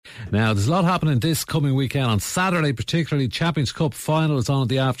Now, there's a lot happening this coming weekend. On Saturday, particularly, Champions Cup final is on in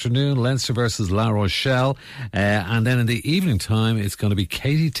the afternoon, Leinster versus La Rochelle. And then in the evening time, it's going to be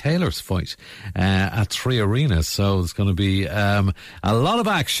Katie Taylor's fight at 3 Arena. So there's going to be a lot of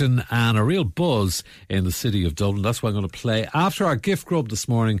action and a real buzz in the city of Dublin. That's what I'm going to play after our gift grub this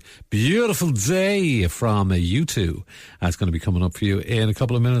morning. Beautiful Day from U2. That's going to be coming up for you in a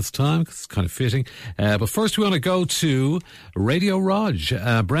couple of minutes' time. It's kind of fitting. But first, we want to go to Radio ROG.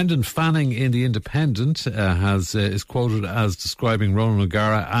 Brendan Fanning in The Independent is quoted as describing Ronan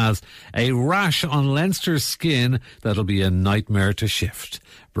O'Gara as a rash on Leinster's skin that'll be a nightmare to shift.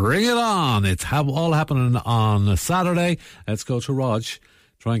 Bring it on. It's all happening on Saturday. Let's go to ROG.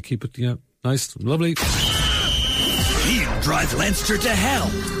 Try and keep it nice, lovely. He'll drive Leinster to hell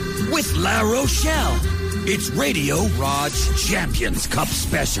with La Rochelle. It's Radio ROG Champions Cup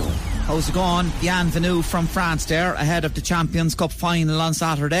Special. How's it going? Bienvenue from France there, ahead of the Champions Cup final on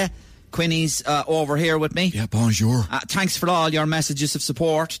Saturday. Quinny's over here with me. Yeah, bonjour. Thanks for all your messages of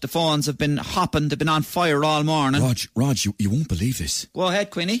support. The phones have been hopping, they've been on fire all morning. Rog, you won't believe this. Go ahead,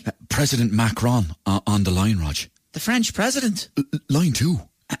 Quinny. President Macron on the line, Rog. The French president? Line 2.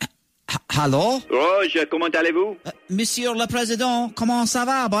 Allô? Roge, comment allez-vous? Monsieur le Président, comment ça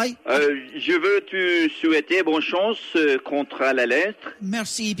va, boy? Je veux te souhaiter bonne chance contre la Leinster.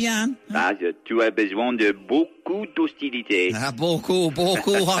 Merci bien. Tu as besoin de beaucoup d'hostilité. Beaucoup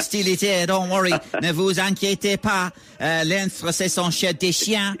hostilité, don't worry. Ne vous inquiétez pas. Leinster, c'est son chef des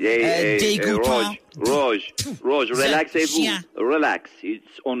chiens. Dégoûtant. Roge, relaxez-vous. Relax.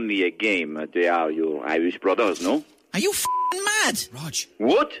 It's only a game. They are your Irish brothers, no? Are you mad? Rog.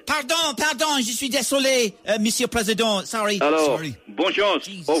 What? Pardon, je suis désolé, Monsieur Président. Sorry. Alors, sorry. Bonne chance.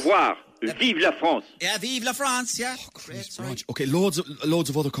 Jesus. Au revoir. Vive la France. Yeah, vive la France, yeah. Great, Rog. Okay, loads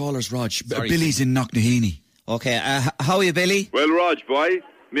of other callers, Rog. Sorry. Billy's in Knocknaheeny. Okay, how are you, Billy? Well, Rog, boy,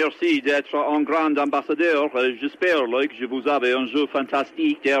 merci d'être un grand ambassadeur. J'espère, je vous avais un jeu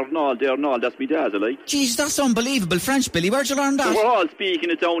fantastique. D'Ernal, that's me dad, Jeez, that's unbelievable French, Billy. Where'd you learn that? We're all speaking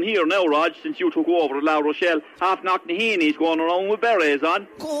it down here now, Rog, since you took over at La Rochelle. Half Knocknaheany's going around with berets on.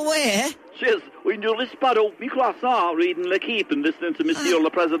 Go away. Jeez, we can do this spot out me croissant, reading L'Equipe and listening to Monsieur le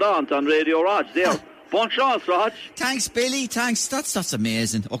Président on Radio ROG there. Bonne chance, Rog. Thanks, Billy, thanks. That's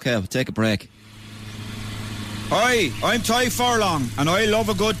amazing. Okay, I'll take a break. Hi, I'm Ty Furlong, and I love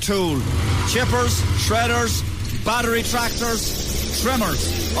a good tool. Chippers, shredders, battery tractors,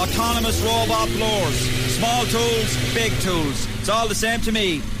 trimmers, autonomous robot blowers, small tools, big tools. It's all the same to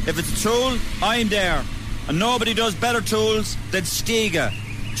me. If it's a tool, I'm there. And nobody does better tools than Stiga.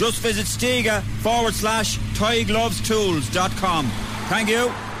 Just visit Stiga/TyGlovesTools.com. Thank you.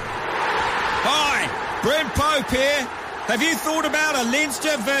 Hi, Brent Pope here. Have you thought about a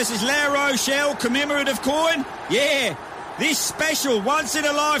Leinster versus La Rochelle commemorative coin? Yeah, this special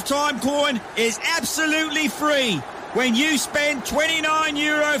once-in-a-lifetime coin is absolutely free when you spend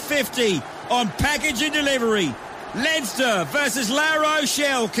 €29.50 on package and delivery. Leinster versus La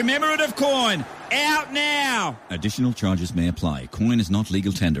Rochelle commemorative coin, out now. Additional charges may apply. Coin is not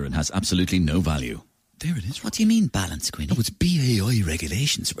legal tender and has absolutely no value. There it is. What do you mean balance, Queenie? No, it's BAI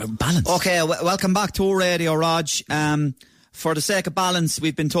regulations. Balance. Okay, welcome back to Radio ROG. For the sake of balance,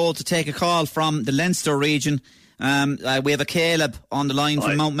 we've been told to take a call from the Leinster region. We have a Caleb on the line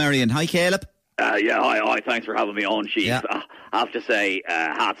from Mount Merion. Hi, Caleb. Hi. Thanks for having me on, Chief. Yeah. I have to say,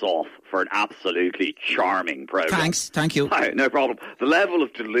 hats off for an absolutely charming programme. Thanks, thank you. Hi, no problem. The level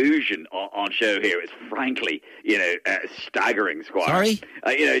of delusion on show here is frankly, staggering, Squire. Sorry?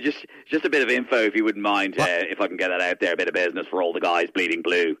 Just a bit of info, if you wouldn't mind, if I can get that out there, a bit of business for all the guys bleeding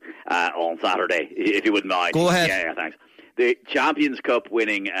blue on Saturday, if you wouldn't mind. Go ahead. Yeah, thanks. The Champions Cup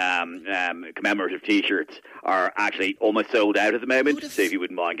winning commemorative T-shirts are actually almost sold out at the moment, so if you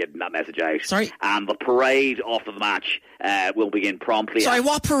wouldn't mind getting that message out. Sorry? And the parade after the match will begin promptly. Sorry,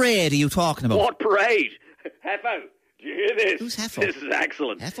 what parade are you talking about? What parade? Heffo, do you hear this? Who's Heffo? This is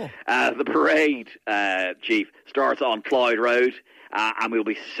excellent. Heffo? The parade, Chief, starts on Clyde Road, and we'll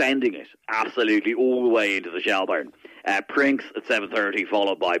be sending it absolutely all the way into the Shelbourne. Prinks at 7:30,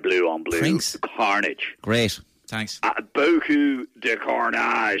 followed by Blue on Blue. Prinks? Carnage. Great. Thanks. Beaucoup de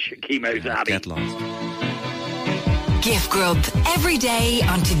carnage. Chemo Zabi. Get lost. Gift Grub, every day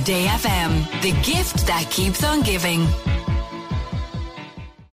on Today FM. The gift that keeps on giving.